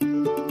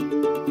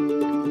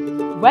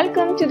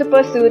Welcome to the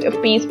Pursuit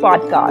of Peace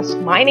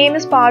podcast. My name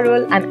is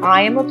Parul and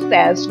I am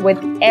obsessed with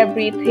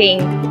everything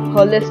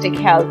holistic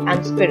health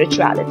and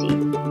spirituality.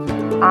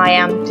 I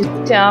am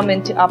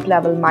determined to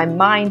uplevel my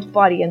mind,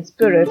 body and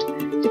spirit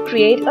to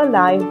create a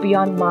life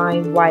beyond my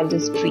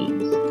wildest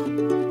dreams.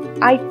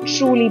 I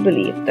truly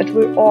believe that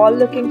we're all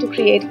looking to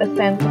create a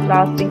sense of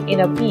lasting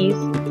inner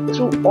peace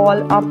through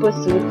all our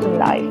pursuits in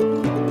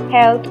life.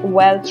 Health,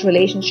 wealth,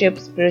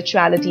 relationships,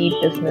 spirituality,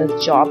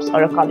 business, jobs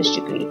or a college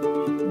degree.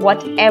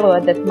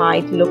 Whatever that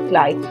might look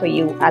like for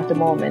you at the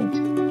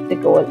moment, the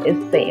goal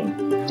is same,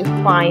 to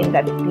find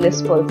that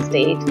blissful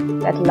state,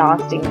 that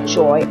lasting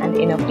joy and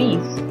inner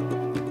peace.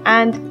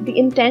 And the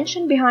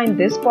intention behind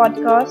this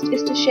podcast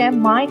is to share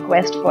my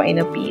quest for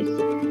inner peace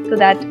so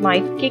that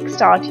might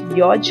kickstart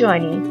your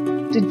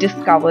journey to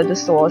discover the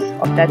source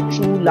of that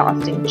true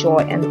lasting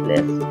joy and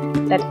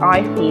bliss that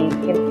I feel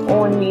can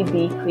only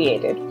be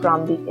created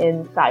from the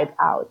inside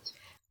out.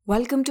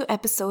 Welcome to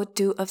episode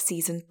 2 of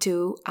season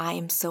 2. I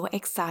am so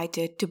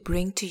excited to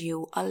bring to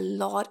you a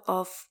lot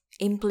of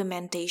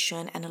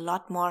implementation and a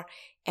lot more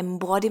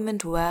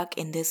embodiment work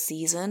in this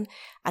season.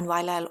 And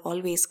while I'll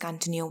always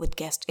continue with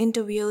guest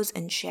interviews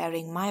and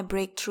sharing my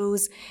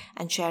breakthroughs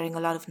and sharing a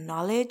lot of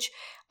knowledge,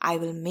 I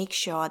will make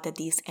sure that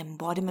these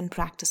embodiment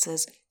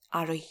practices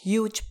are a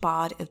huge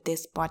part of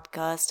this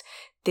podcast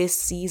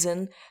this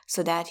season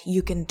so that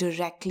you can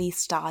directly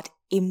start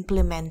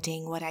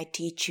implementing what I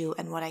teach you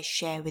and what I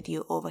share with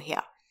you over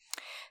here.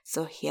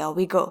 So here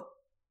we go.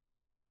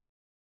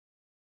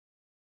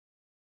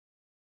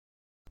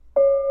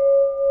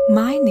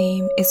 My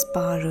name is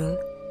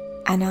Parul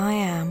and I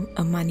am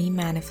a money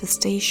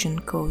manifestation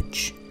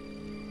coach.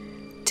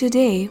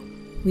 Today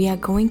we are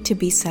going to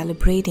be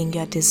celebrating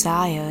your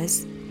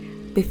desires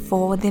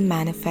before they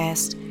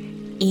manifest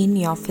in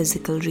your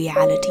physical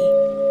reality.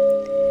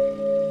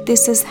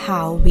 This is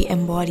how we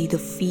embody the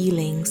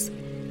feelings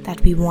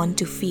that we want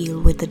to feel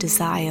with the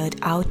desired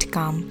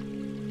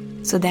outcome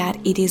so that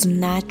it is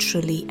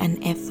naturally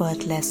and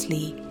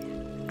effortlessly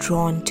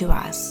drawn to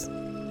us.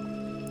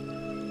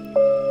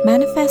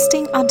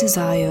 Manifesting our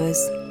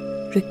desires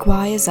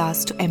requires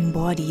us to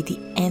embody the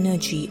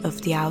energy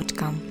of the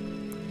outcome.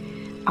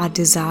 Our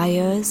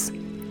desires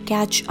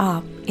catch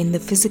up in the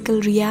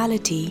physical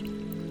reality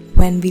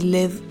when we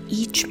live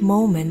each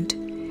moment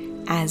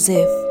as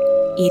if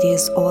it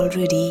is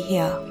already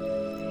here.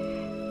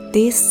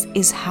 This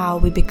is how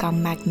we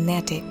become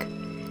magnetic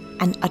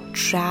and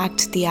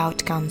attract the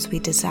outcomes we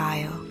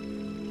desire.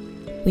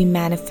 We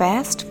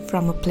manifest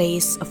from a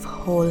place of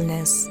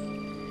wholeness,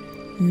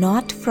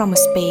 not from a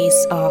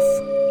space of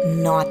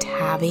not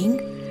having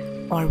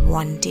or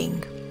wanting.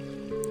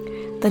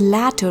 The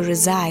latter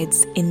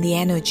resides in the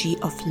energy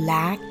of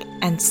lack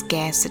and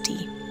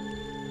scarcity.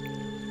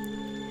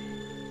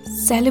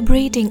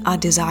 Celebrating our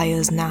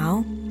desires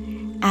now,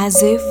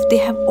 as if they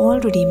have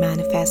already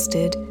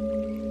manifested,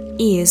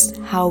 is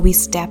how we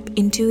step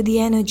into the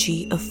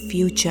energy of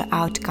future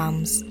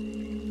outcomes.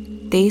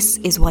 This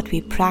is what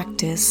we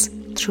practice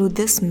through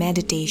this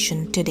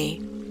meditation today.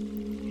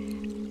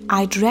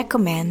 I'd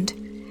recommend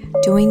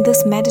doing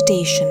this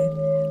meditation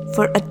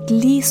for at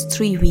least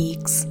 3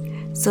 weeks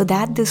so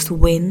that this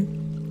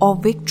win or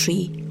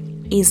victory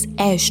is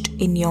etched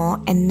in your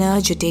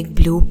energetic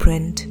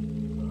blueprint.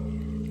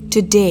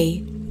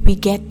 Today, we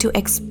get to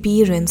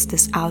experience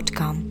this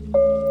outcome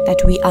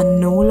that we are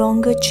no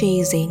longer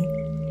chasing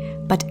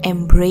but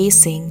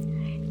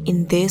embracing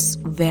in this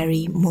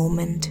very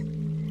moment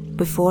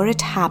before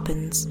it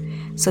happens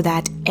so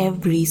that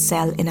every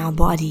cell in our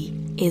body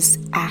is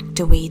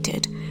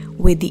activated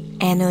with the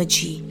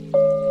energy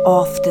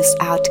of this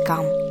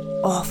outcome,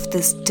 of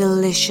this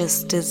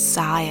delicious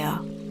desire.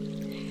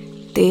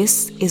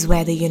 This is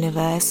where the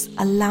universe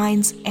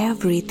aligns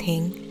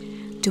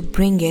everything to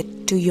bring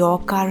it to your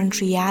current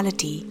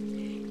reality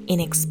in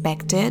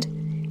expected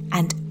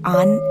and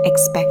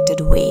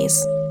unexpected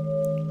ways.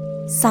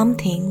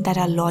 Something that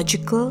our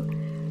logical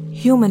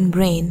human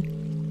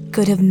brain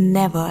could have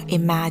never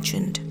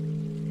imagined.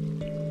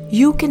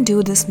 You can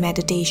do this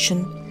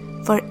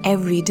meditation for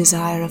every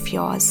desire of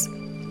yours,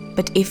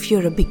 but if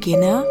you're a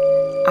beginner,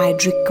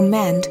 I'd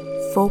recommend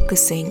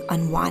focusing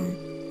on one.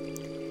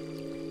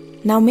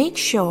 Now make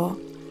sure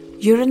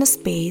you're in a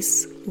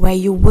space where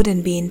you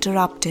wouldn't be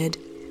interrupted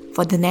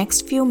for the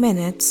next few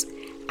minutes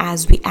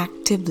as we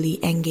actively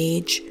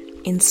engage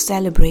in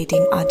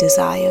celebrating our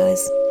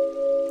desires.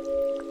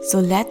 So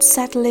let's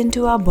settle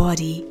into our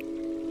body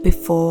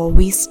before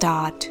we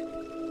start.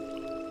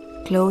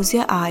 Close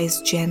your eyes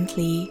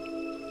gently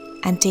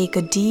and take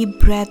a deep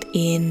breath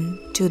in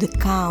to the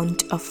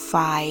count of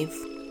 5.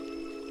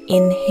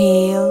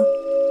 Inhale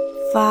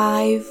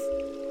 5,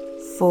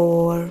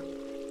 4,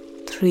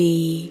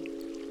 3,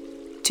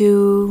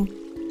 2,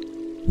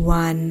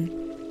 1.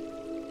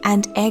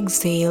 And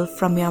exhale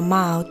from your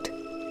mouth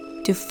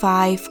to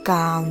 5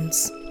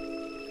 counts.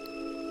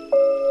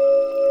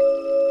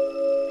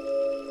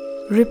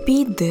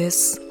 Repeat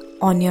this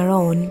on your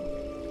own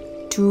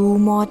 2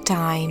 more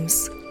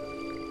times.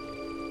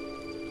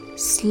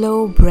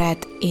 Slow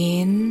breath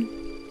in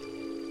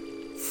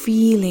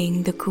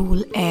feeling the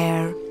cool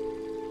air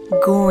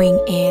going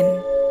in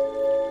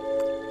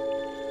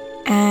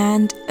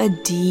and a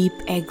deep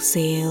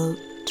exhale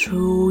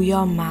through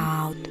your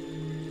mouth.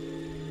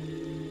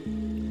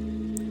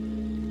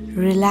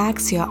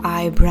 Relax your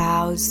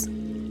eyebrows,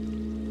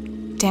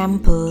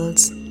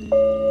 temples,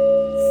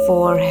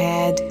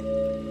 forehead,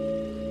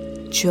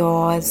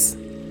 jaws,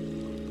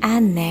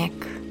 and neck.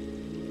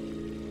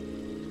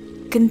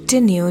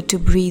 Continue to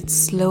breathe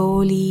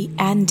slowly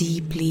and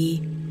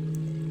deeply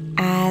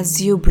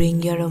as you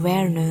bring your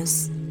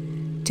awareness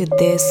to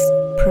this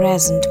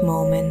present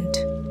moment.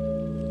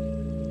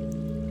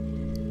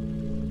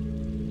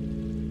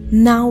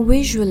 Now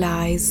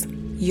visualize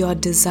your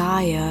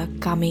desire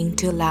coming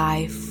to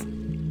life.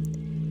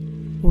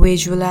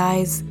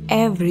 Visualize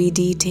every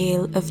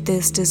detail of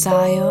this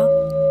desire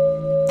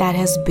that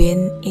has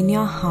been in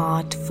your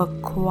heart for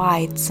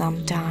quite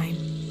some time.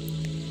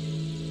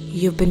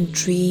 You've been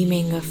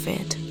dreaming of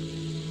it,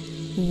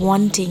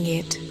 wanting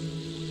it,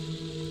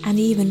 and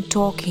even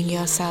talking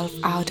yourself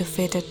out of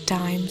it at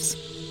times.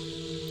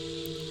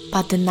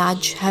 But the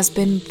nudge has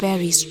been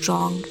very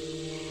strong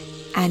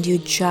and you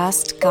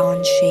just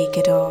can't shake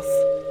it off.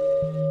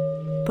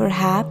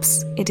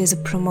 Perhaps it is a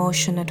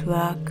promotion at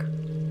work,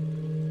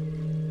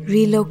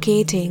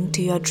 relocating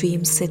to your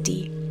dream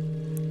city,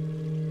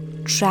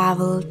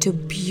 travel to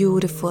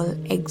beautiful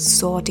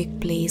exotic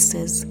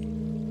places,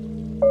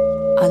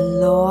 a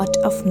lot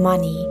of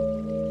money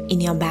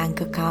in your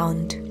bank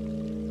account,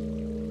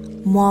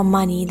 more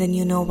money than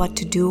you know what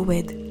to do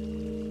with,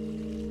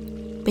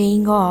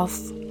 paying off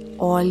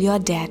all your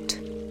debt,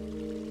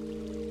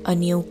 a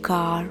new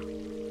car,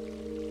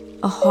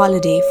 a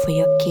holiday for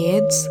your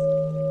kids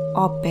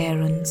or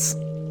parents,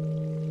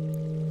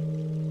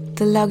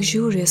 the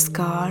luxurious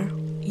car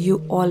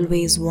you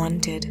always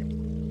wanted,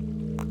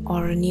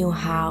 or a new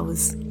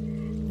house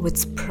with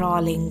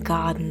sprawling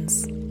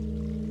gardens.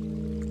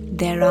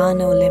 There are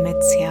no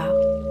limits here.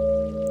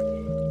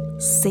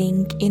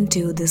 Sink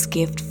into this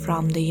gift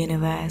from the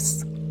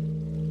universe,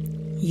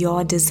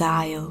 your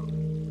desire,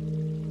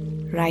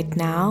 right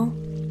now,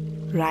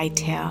 right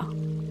here.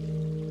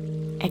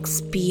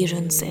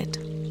 Experience it.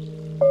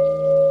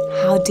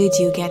 How did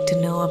you get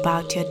to know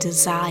about your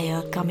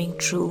desire coming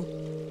true?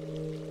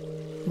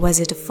 Was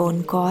it a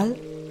phone call?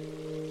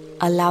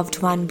 A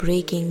loved one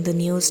breaking the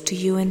news to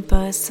you in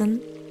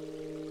person?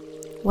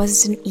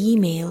 Was it an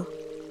email?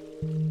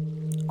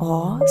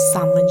 Or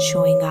someone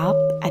showing up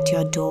at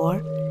your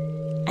door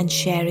and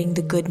sharing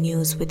the good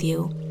news with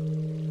you?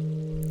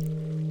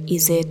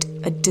 Is it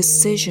a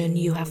decision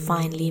you have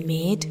finally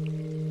made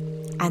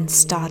and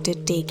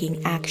started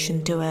taking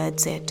action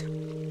towards it?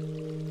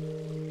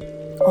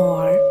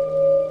 Or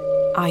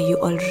are you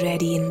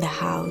already in the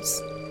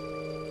house,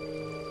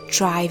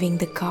 driving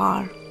the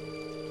car,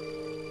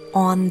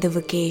 on the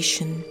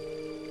vacation,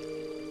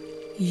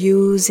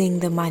 using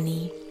the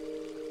money,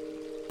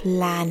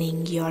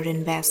 planning your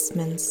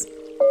investments?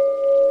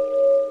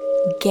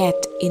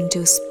 Get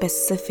into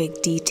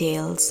specific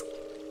details.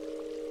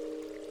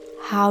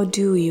 How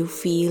do you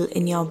feel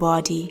in your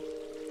body?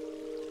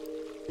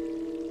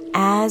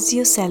 As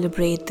you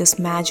celebrate this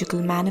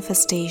magical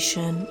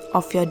manifestation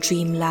of your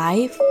dream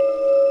life,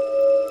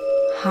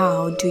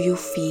 how do you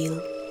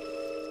feel?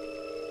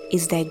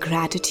 Is there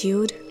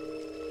gratitude,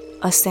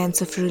 a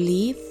sense of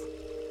relief,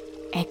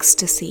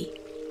 ecstasy,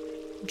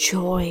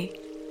 joy,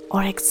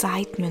 or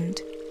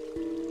excitement?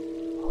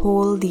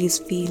 Hold these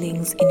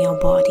feelings in your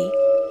body.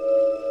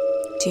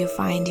 Do you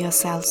find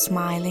yourself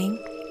smiling?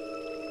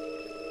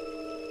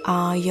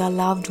 Are your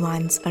loved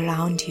ones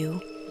around you?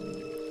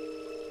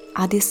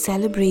 Are they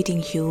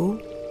celebrating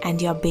you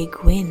and your big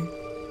win?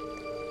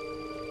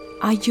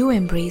 Are you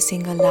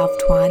embracing a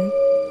loved one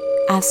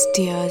as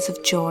tears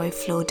of joy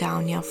flow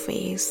down your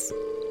face?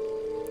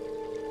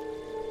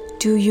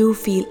 Do you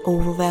feel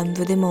overwhelmed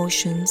with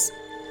emotions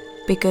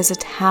because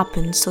it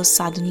happened so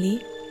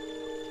suddenly?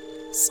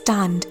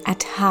 Stunned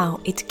at how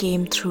it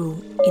came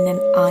through in an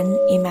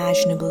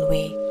unimaginable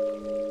way.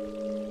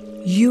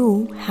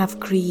 You have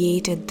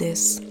created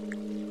this.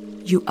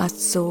 You are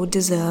so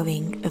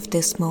deserving of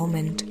this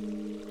moment,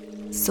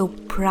 so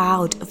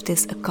proud of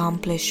this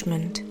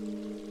accomplishment.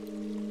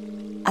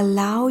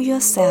 Allow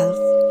yourself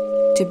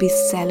to be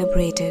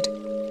celebrated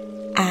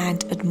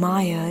and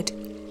admired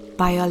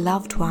by your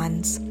loved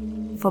ones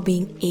for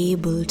being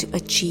able to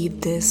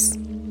achieve this.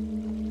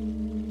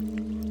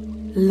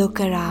 Look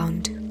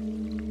around.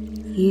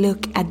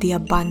 Look at the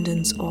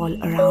abundance all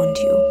around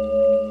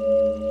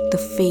you. The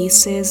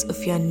faces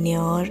of your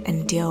near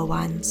and dear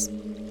ones,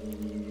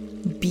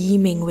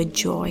 beaming with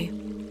joy,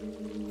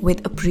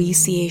 with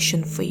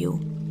appreciation for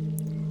you,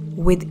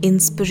 with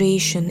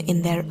inspiration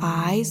in their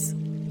eyes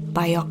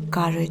by your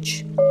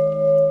courage,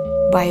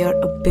 by your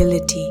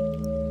ability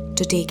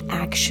to take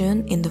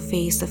action in the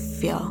face of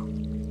fear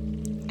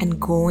and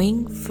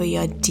going for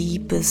your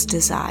deepest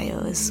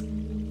desires.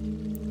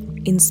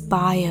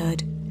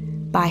 Inspired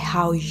by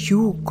how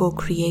you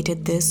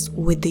co-created this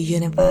with the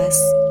universe.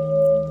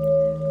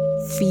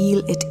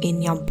 Feel it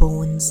in your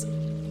bones.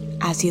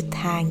 as you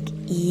thank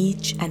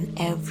each and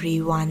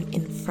every one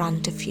in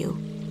front of you.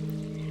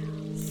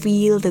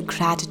 Feel the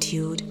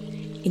gratitude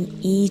in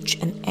each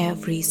and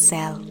every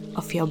cell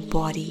of your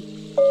body.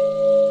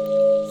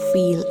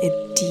 Feel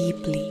it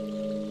deeply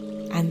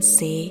and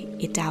say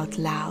it out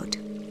loud.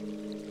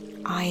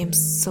 I am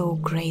so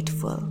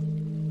grateful.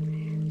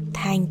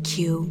 Thank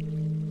you.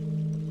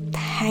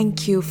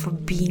 Thank you for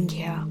being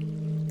here.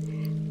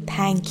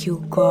 Thank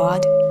you,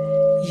 God,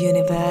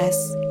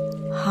 universe,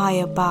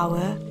 higher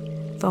power,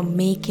 for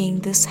making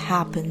this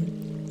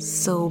happen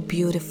so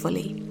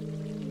beautifully.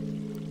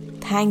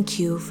 Thank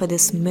you for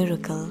this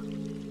miracle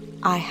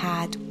I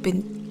had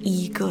been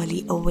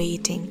eagerly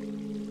awaiting.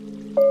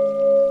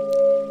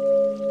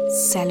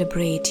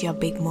 Celebrate your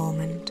big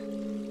moment.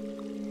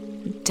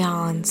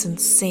 Dance and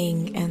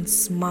sing and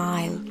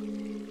smile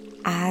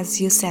as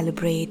you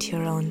celebrate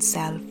your own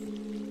self.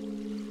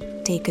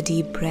 Take a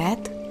deep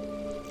breath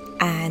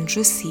and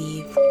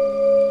receive.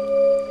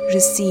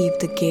 Receive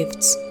the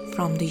gifts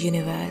from the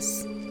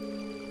universe.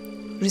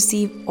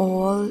 Receive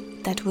all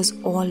that was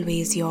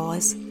always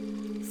yours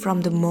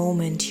from the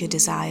moment you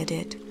desired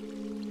it.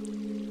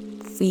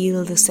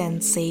 Feel the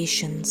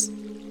sensations,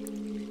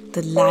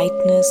 the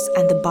lightness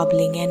and the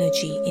bubbling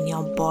energy in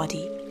your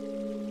body,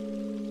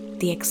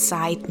 the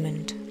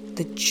excitement,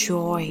 the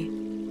joy.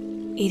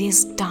 It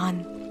is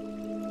done.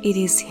 It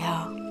is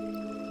here.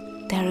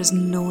 There is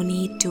no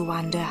need to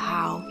wonder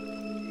how.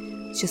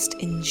 Just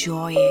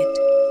enjoy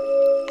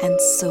it. And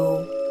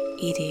so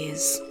it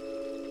is.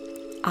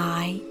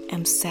 I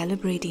am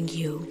celebrating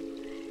you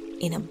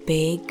in a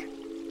big,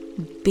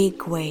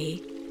 big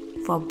way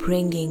for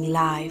bringing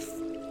life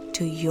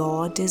to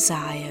your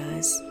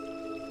desires.